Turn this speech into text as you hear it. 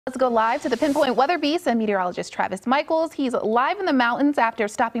Let's go live to the Pinpoint Weather Beast and meteorologist Travis Michaels. He's live in the mountains after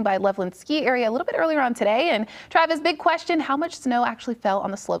stopping by Loveland Ski Area a little bit earlier on today. And Travis, big question, how much snow actually fell on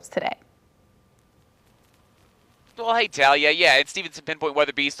the slopes today? Well, hey, Talia. Yeah, it's Stevenson Pinpoint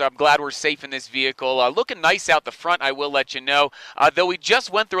Weather Beast, so I'm glad we're safe in this vehicle. Looking nice out the front, I will let you know. Though we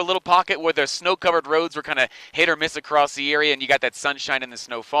just went through a little pocket where the snow-covered roads were kind of hit or miss across the area, and you got that sunshine and the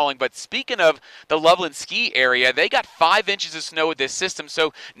snow falling. But speaking of the Loveland Ski Area, they got 5 inches of snow with this system,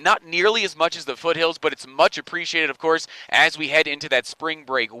 so not nearly as much as the foothills, but it's much appreciated, of course, as we head into that spring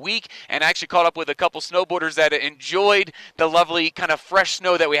break week. And I actually caught up with a couple snowboarders that enjoyed the lovely kind of fresh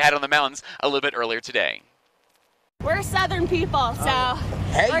snow that we had on the mountains a little bit earlier today. We're southern people, so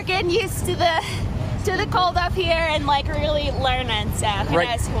we're getting used to the cold up here and like really learning. So who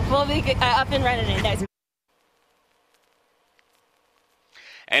knows? We'll be up and running in those.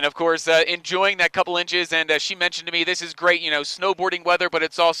 And of course, enjoying that couple inches. And she mentioned to me, this is great, snowboarding weather, but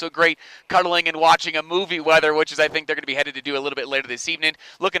it's also great cuddling and watching a movie weather, which is I think they're going to be headed to do a little bit later this evening.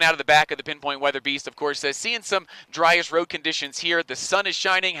 Looking out of the back of the Pinpoint Weather Beast, of course, seeing some dryish road conditions here. The sun is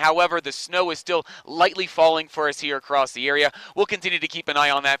shining. However, the snow is still lightly falling for us here across the area. We'll continue to keep an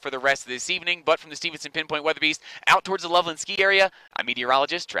eye on that for the rest of this evening. But from the Stevenson Pinpoint Weather Beast, out towards the Loveland Ski Area, I'm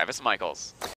meteorologist Travis Michaels.